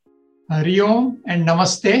Hari Om and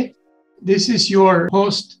Namaste. This is your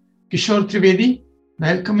host, Kishor Trivedi,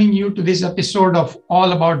 welcoming you to this episode of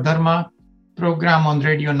All About Dharma program on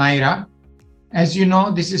Radio Naira. As you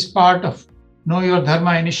know, this is part of Know Your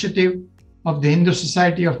Dharma initiative of the Hindu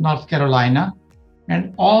Society of North Carolina,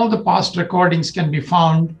 and all the past recordings can be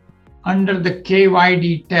found under the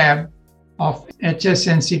KYD tab of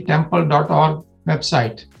hsnctemple.org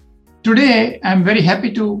website. Today, I'm very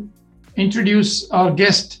happy to introduce our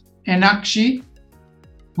guest, Enakshi,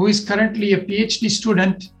 who is currently a PhD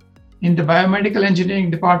student in the Biomedical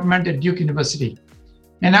Engineering Department at Duke University.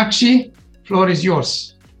 Enakshi, floor is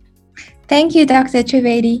yours. Thank you, Dr.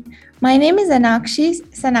 Trivedi. My name is Enakshi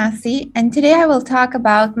Sanasi, and today I will talk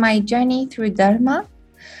about my journey through Dharma.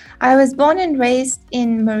 I was born and raised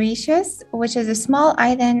in Mauritius, which is a small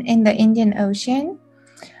island in the Indian Ocean.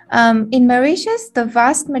 In Mauritius, the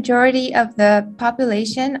vast majority of the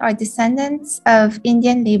population are descendants of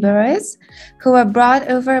Indian laborers who were brought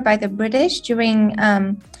over by the British during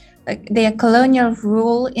their colonial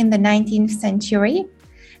rule in the 19th century.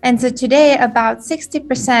 And so today, about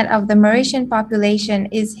 60% of the Mauritian population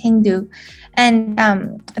is Hindu. And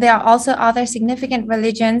there are also other significant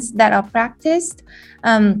religions that are practiced,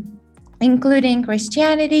 including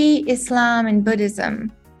Christianity, Islam, and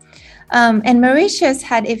Buddhism. And Mauritius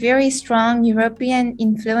had a very strong European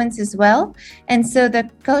influence as well. And so the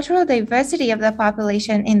cultural diversity of the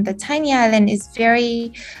population in the tiny island is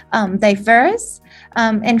very diverse.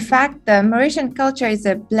 In fact, the Mauritian culture is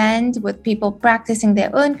a blend with people practicing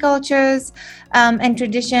their own cultures and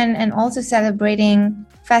tradition, and also celebrating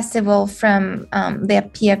festival from their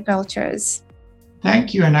peer cultures.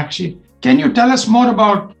 Thank you, Enakshi. Can you tell us more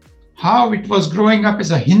about how it was growing up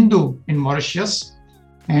as a Hindu in Mauritius?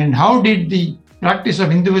 And how did the practice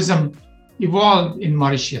of Hinduism evolve in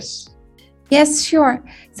Mauritius? Yes, sure.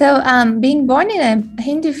 So being born in a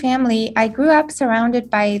Hindu family, I grew up surrounded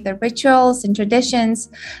by the rituals and traditions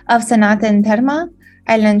of Sanatan Dharma.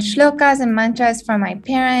 I learned shlokas and mantras from my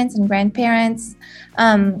parents and grandparents,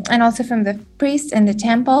 and also from the priests in the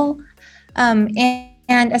temple.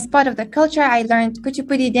 And as part of the culture, I learned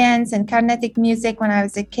Kuchipudi dance and Carnatic music when I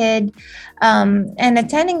was a kid. And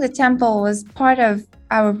attending the temple was part of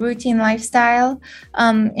our routine lifestyle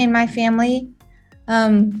in my family.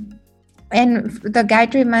 And the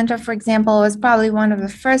Gayatri Mantra, for example, was probably one of the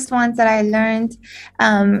first ones that I learned.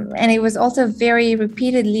 And it was also very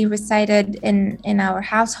repeatedly recited in our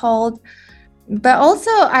household. But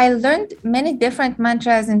also I learned many different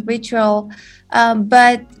mantras and ritual,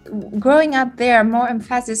 but growing up there, more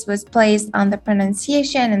emphasis was placed on the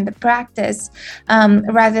pronunciation and the practice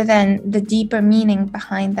rather than the deeper meaning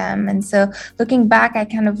behind them. And so looking back, I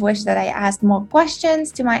kind of wish that I asked more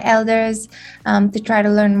questions to my elders to try to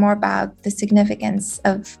learn more about the significance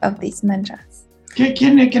of these mantras.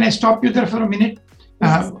 Can I stop you there for a minute?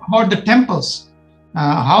 Yes. About the temples.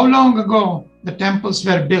 How long ago the temples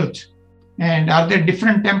were built? And are there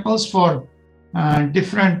different temples for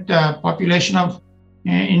different population of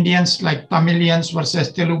Indians, like Tamilians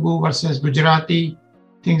versus Telugu versus Gujarati,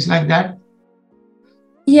 things like that?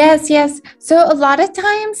 Yes. So a lot of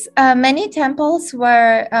times, many temples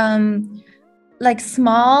were like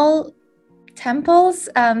small temples.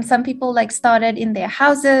 Some people started in their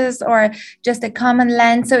houses or just a common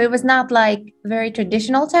land. So it was not like very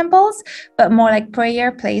traditional temples, but more like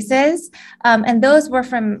prayer places. And those were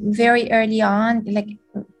from very early on, like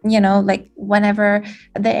whenever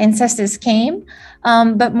the ancestors came.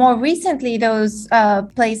 But more recently, those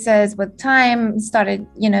places with time started,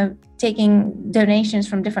 taking donations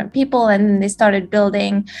from different people, and they started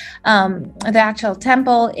building the actual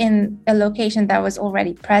temple in a location that was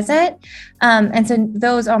already present. And so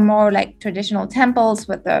those are more like traditional temples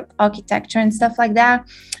with the architecture and stuff like that.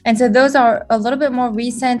 And so those are a little bit more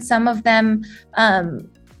recent. Some of them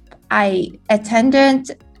I attended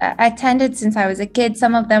since I was a kid.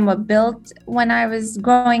 Some of them were built when I was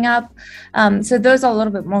growing up. So those are a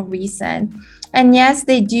little bit more recent. And yes,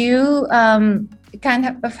 they do kind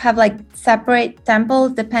of have like separate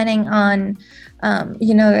temples depending on,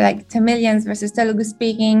 like Tamilians versus Telugu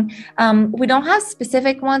speaking. We don't have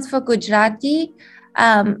specific ones for Gujarati.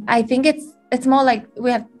 I think it's more like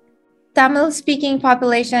we have Tamil speaking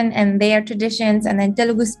population and their traditions, and then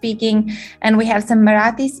Telugu speaking, and we have some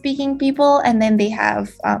Marathi speaking people, and then they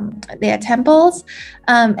have their temples,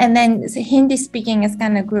 and then Hindi speaking is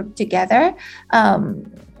kind of grouped together.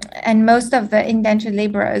 And most of the indentured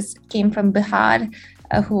laborers came from Bihar,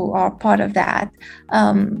 who are part of that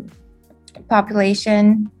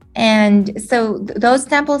population. And so those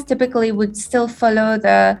temples typically would still follow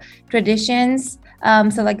the traditions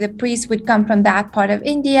So like the priest would come from that part of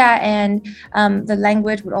India, and the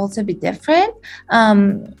language would also be different.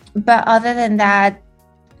 But other than that,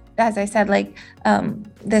 as I said, like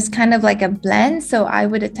there's kind of like a blend. So I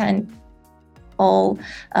would attend all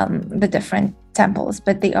the different temples,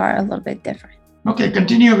 but they are a little bit different. Okay,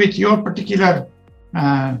 continue with your particular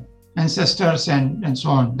ancestors and so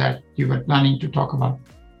on that you were planning to talk about.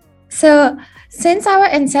 So, since our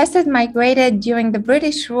ancestors migrated during the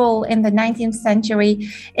British rule in the 19th century,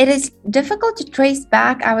 it is difficult to trace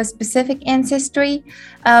back our specific ancestry.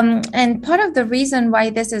 And part of the reason why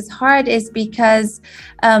this is hard is because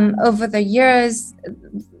over the years,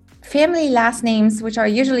 family last names, which are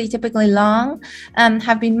usually typically long,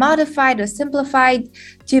 have been modified or simplified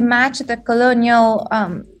to match the colonial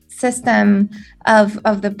system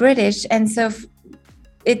of the British. And so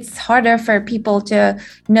it's harder for people to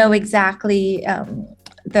know exactly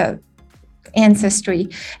the ancestry.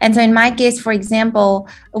 And so in my case, for example,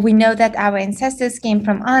 we know that our ancestors came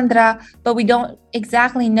from Andhra, but we don't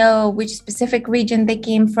exactly know which specific region they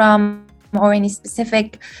came from or any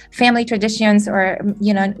specific family traditions, or,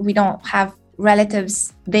 we don't have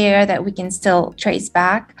relatives there that we can still trace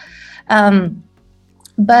back.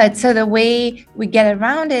 But so the way we get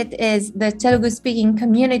around it is the Telugu-speaking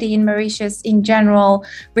community in Mauritius in general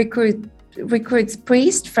recruits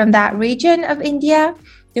priests from that region of India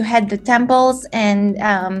to head the temples and,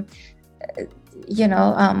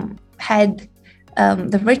 head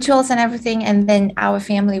the rituals and everything. And then our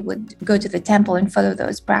family would go to the temple and follow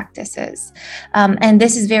those practices. And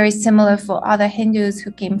this is very similar for other Hindus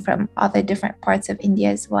who came from other different parts of India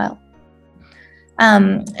as well.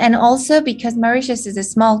 And also because Mauritius is a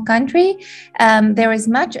small country, there is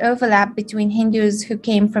much overlap between Hindus who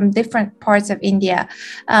came from different parts of India.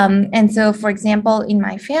 And so, for example, in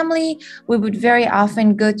my family, we would very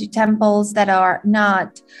often go to temples that are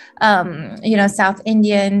not, South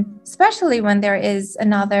Indian, especially when there is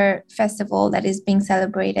another festival that is being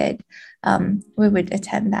celebrated. We would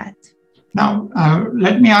attend that. Now,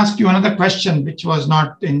 let me ask you another question, which was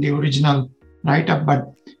not in the original write-up,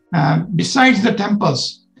 but besides the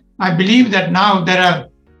temples, I believe that now there are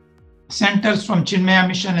centers from Chinmaya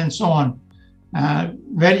Mission and so on.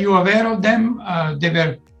 Were you aware of them? They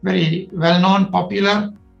were very well-known,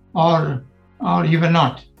 popular, or you were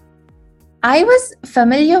not? I was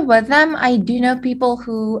familiar with them. I do know people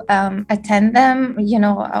who attend them,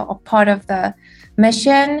 are part of the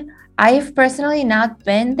mission. I've personally not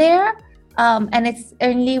been there. And it's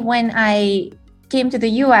only when I came to the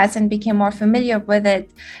US and became more familiar with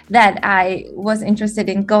it that I was interested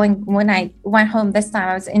in going. When I went home this time,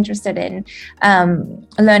 I was interested in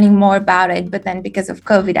learning more about it, but then because of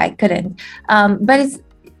COVID, I couldn't. But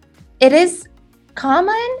it is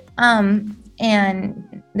common,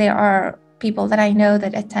 and there are people that I know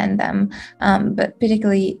that attend them, but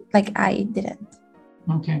particularly like I didn't.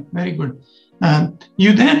 Okay, very good.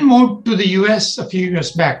 You then moved to the US a few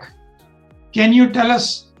years back. Can you tell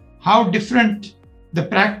us how different the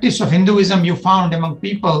practice of Hinduism you found among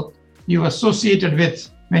people you associated with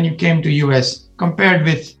when you came to US compared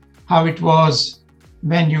with how it was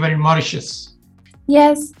when you were in Mauritius?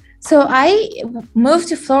 Yes. So I moved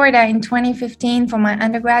to Florida in 2015 for my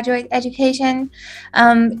undergraduate education.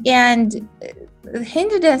 And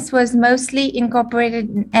Hinduism was mostly incorporated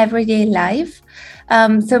in everyday life.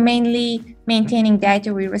 So mainly maintaining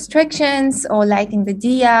dietary restrictions or lighting the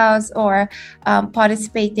diyas or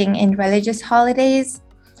participating in religious holidays.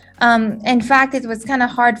 In fact, it was kind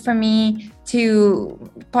of hard for me to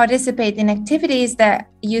participate in activities that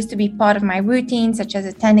used to be part of my routine, such as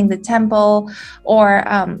attending the temple or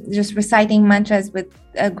just reciting mantras with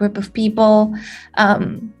a group of people.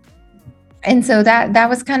 And so that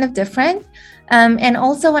was kind of different. And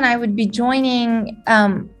also when I would be joining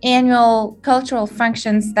annual cultural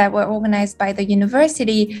functions that were organized by the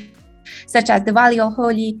university, such as Diwali or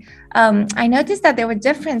Holi, I noticed that there were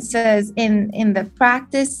differences in the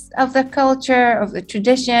practice of the culture, of the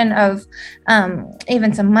tradition, of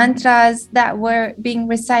even some mantras that were being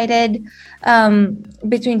recited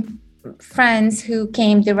between friends who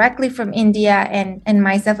came directly from India and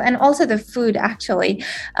myself, and also the food actually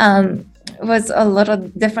was a little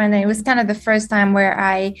different. And it was kind of the first time where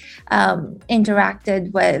I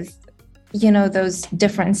interacted with, those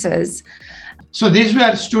differences. So these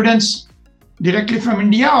were students directly from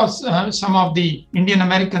India or some of the Indian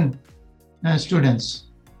American students?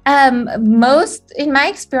 Most, in my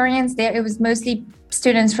experience there, it was mostly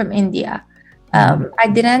students from India. I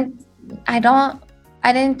didn't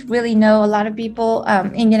really know a lot of people,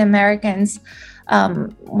 Indian Americans,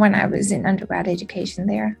 when I was in undergrad education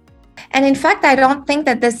there. And in fact, I don't think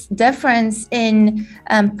that this difference in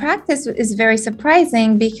practice is very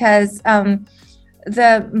surprising, because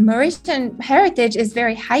the Mauritian heritage is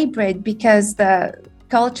very hybrid, because the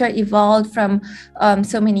culture evolved from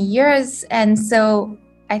so many years. And so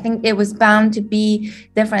I think it was bound to be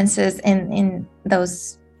differences in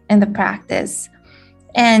the practice.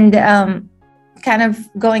 And kind of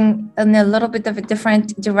going in a little bit of a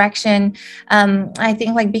different direction. I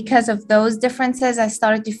think like because of those differences, I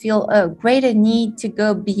started to feel a greater need to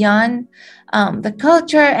go beyond the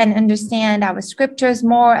culture and understand our scriptures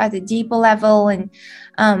more at a deeper level. And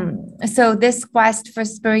so this quest for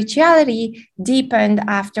spirituality deepened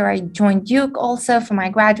after I joined Duke also for my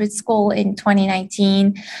graduate school in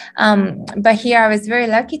 2019. But here I was very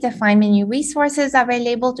lucky to find many resources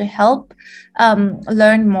available to help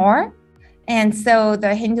learn more. And so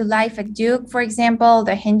the Hindu Life at Duke, for example,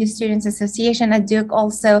 the Hindu Students Association at Duke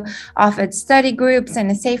also offered study groups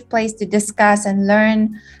and a safe place to discuss and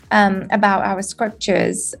learn about our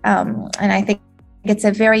scriptures. And I think it's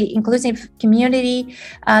a very inclusive community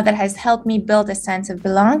that has helped me build a sense of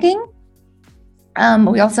belonging.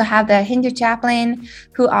 We also have the Hindu chaplain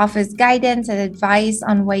who offers guidance and advice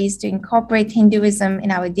on ways to incorporate Hinduism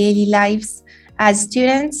in our daily lives as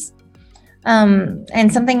students.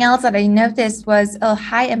 And something else that I noticed was a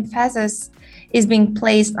high emphasis is being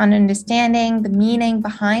placed on understanding the meaning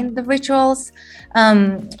behind the rituals,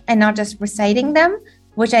 and not just reciting them,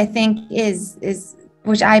 which I think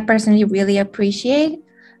which I personally really appreciate.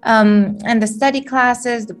 And the study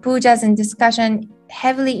classes, the pujas and discussion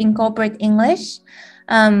heavily incorporate English.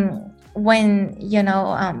 When,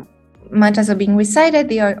 mantras are being recited,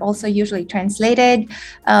 they are also usually translated.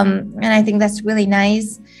 And I think that's really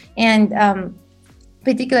nice. And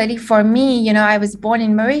particularly for me, I was born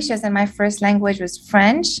in Mauritius and my first language was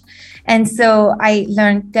French. And so I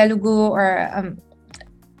learned Telugu or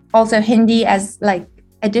also Hindi as like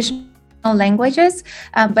additional languages,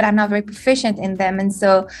 but I'm not very proficient in them. And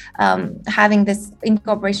so having this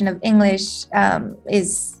incorporation of English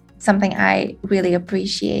is something I really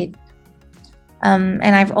appreciate.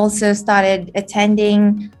 And I've also started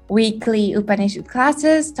attending weekly Upanishad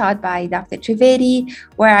classes taught by Dr. Trivedi,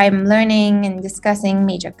 where I'm learning and discussing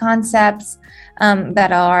major concepts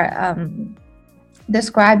that are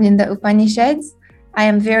described in the Upanishads. I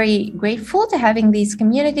am very grateful to having these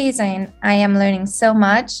communities, and I am learning so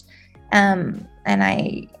much. And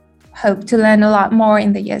I hope to learn a lot more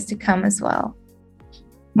in the years to come as well.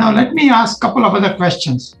 Now, let me ask a couple of other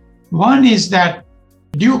questions. One is that,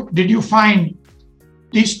 Duke, did you find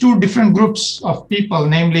these two different groups of people,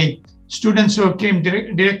 namely students who came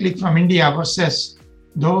directly from India versus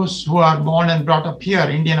those who are born and brought up here,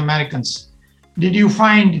 Indian Americans, did you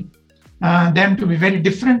find them to be very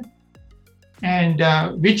different? And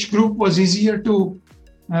which group was easier to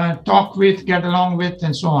talk with, get along with,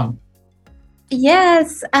 and so on?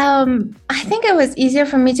 Yes, I think it was easier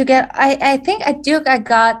for me to I think at Duke I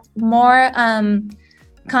got more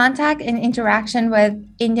contact and interaction with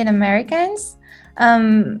Indian Americans.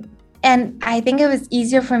 And I think it was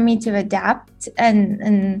easier for me to adapt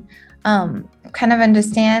and kind of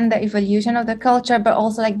understand the evolution of the culture, but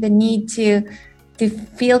also like the need to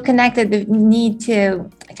feel connected, the need to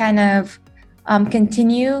kind of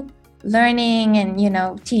continue learning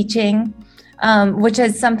and, teaching, which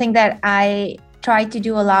is something that I tried to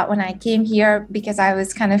do a lot when I came here, because I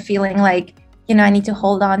was kind of feeling like, I need to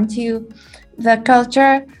hold on to the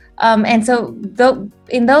culture. And so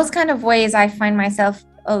in those kind of ways, I find myself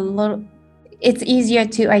it's easier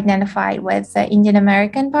to identify with the Indian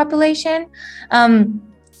American population. And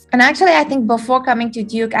actually, I think before coming to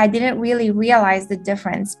Duke, I didn't really realize the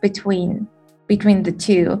difference between the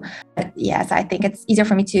two. But yes, I think it's easier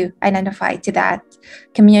for me to identify to that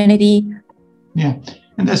community. Yeah.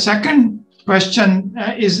 And the second question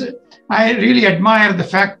is, I really admire the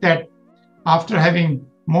fact that after having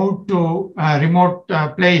moved to a remote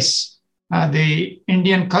place, the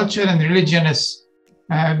Indian culture and religion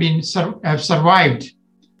have survived.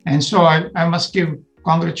 And so I must give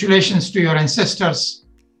congratulations to your ancestors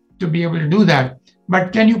to be able to do that.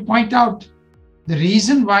 But can you point out the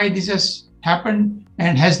reason why this has happened?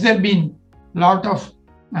 And has there been a lot of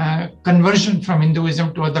conversion from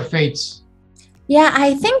Hinduism to other faiths? Yeah,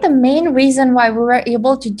 I think the main reason why we were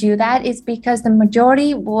able to do that is because the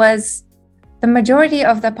majority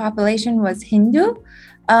of the population was Hindu.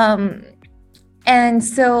 And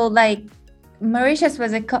so like Mauritius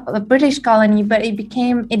was a British colony, but it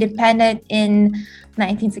became independent in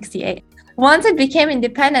 1968. Once it became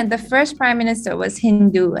independent, the first prime minister was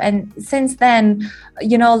Hindu. And since then,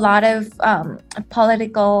 a lot of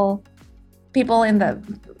political people in the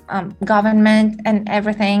government and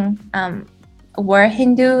everything were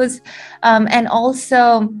Hindus. And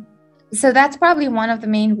also, so that's probably one of the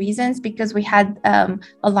main reasons, because we had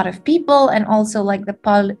a lot of people and also like the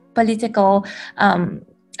political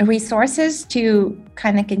resources to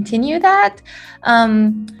kind of continue that.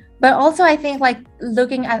 But also I think like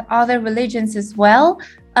looking at other religions as well,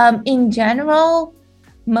 in general,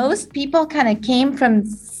 most people kind of came from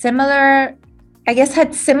similar, I guess,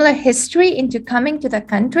 had similar history into coming to the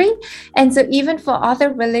country. And so even for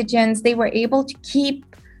other religions, they were able to keep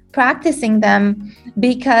practicing them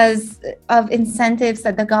because of incentives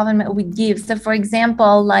that the government would give. So for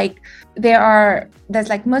example, like there's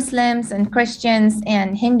like Muslims and Christians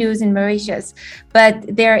and Hindus in Mauritius,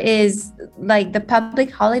 but there is like the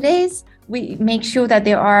public holidays. We make sure that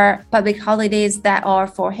there are public holidays that are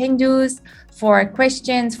for Hindus, for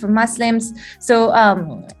Christians, for Muslims. So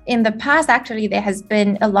in the past, actually, there has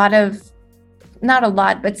been not a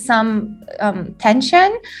lot, but some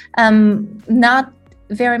tension, not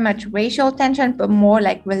very much racial tension, but more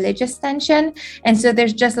like religious tension. And so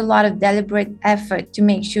there's just a lot of deliberate effort to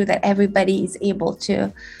make sure that everybody is able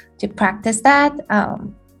to practice that.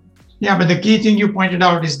 Yeah, but the key thing you pointed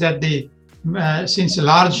out is that since a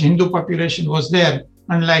large Hindu population was there,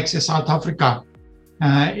 unlike say South Africa,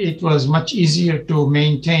 it was much easier to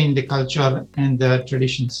maintain the culture and the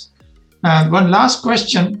traditions. One last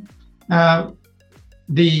question,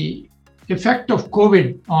 the effect of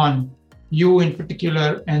COVID on you in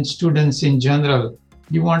particular and students in general.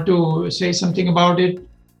 You want to say something about it?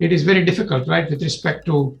 It is very difficult, right, with respect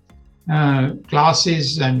to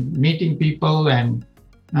classes and meeting people and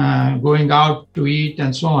going out to eat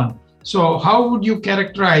and so on. So how would you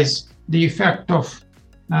characterize the effect of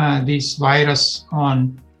this virus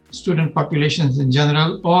on student populations in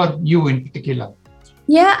general, or you in particular?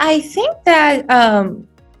 Yeah, I think that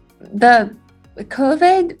the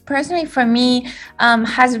COVID, personally for me,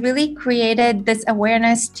 has really created this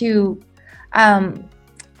awareness to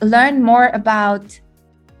learn more about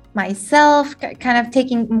myself, kind of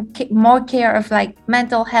taking more care of like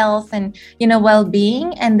mental health and,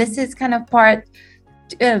 well-being. And this is kind of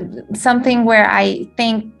something where I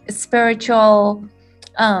think spiritual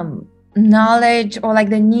knowledge, or like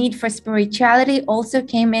the need for spirituality, also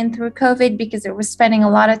came in through COVID, because it was spending a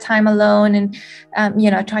lot of time alone and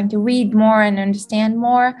trying to read more and understand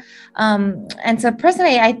more. And so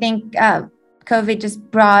personally, I think COVID just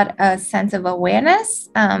brought a sense of awareness.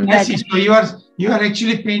 I see. So you are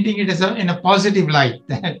actually painting it as in a positive light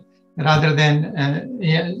rather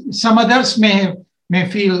than some others may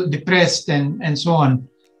feel depressed and so on.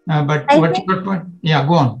 But what point? Yeah,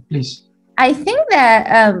 go on, please. I think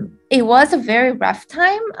that it was a very rough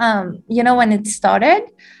time, when it started.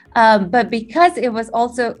 But because it was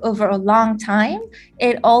also over a long time,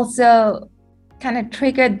 it also kind of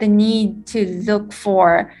triggered the need to look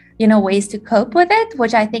for, ways to cope with it,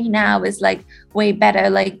 which I think now is like way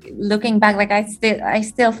better. Like looking back, like I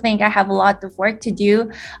still think I have a lot of work to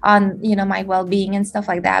do on, my well-being and stuff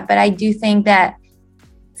like that. But I do think that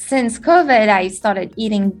since COVID, I started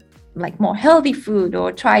eating like more healthy food,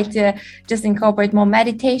 or try to just incorporate more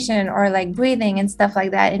meditation or like breathing and stuff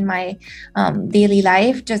like that in my daily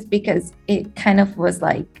life, just because it kind of was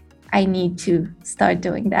like, I need to start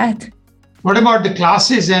doing that. What about the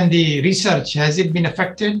classes and the research? Has it been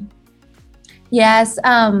affected? Yes.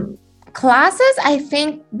 Classes, I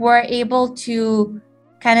think, were able to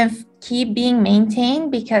kind of keep being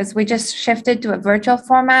maintained because we just shifted to a virtual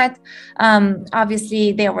format.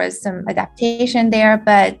 Obviously, there was some adaptation there,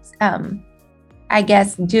 but I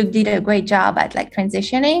guess Duke did a great job at like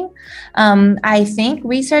transitioning. I think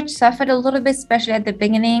research suffered a little bit, especially at the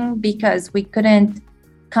beginning, because we couldn't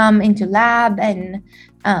come into lab and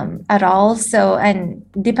at all. So, and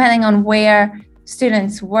depending on where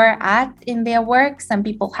students were at in their work, some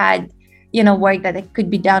people had work that it could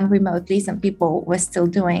be done remotely. Some people were still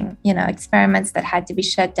doing, experiments that had to be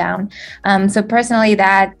shut down. So personally,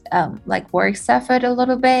 that like work suffered a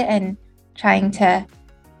little bit, and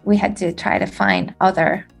we had to try to find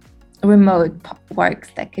other remote works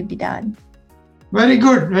that could be done. Very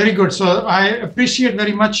good, very good. So I appreciate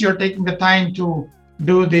very much your taking the time to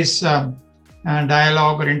do this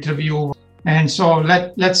dialogue or interview. And so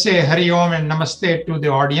let's say Hari Om and Namaste to the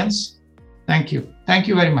audience. Thank you. Thank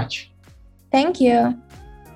you very much. Thank you.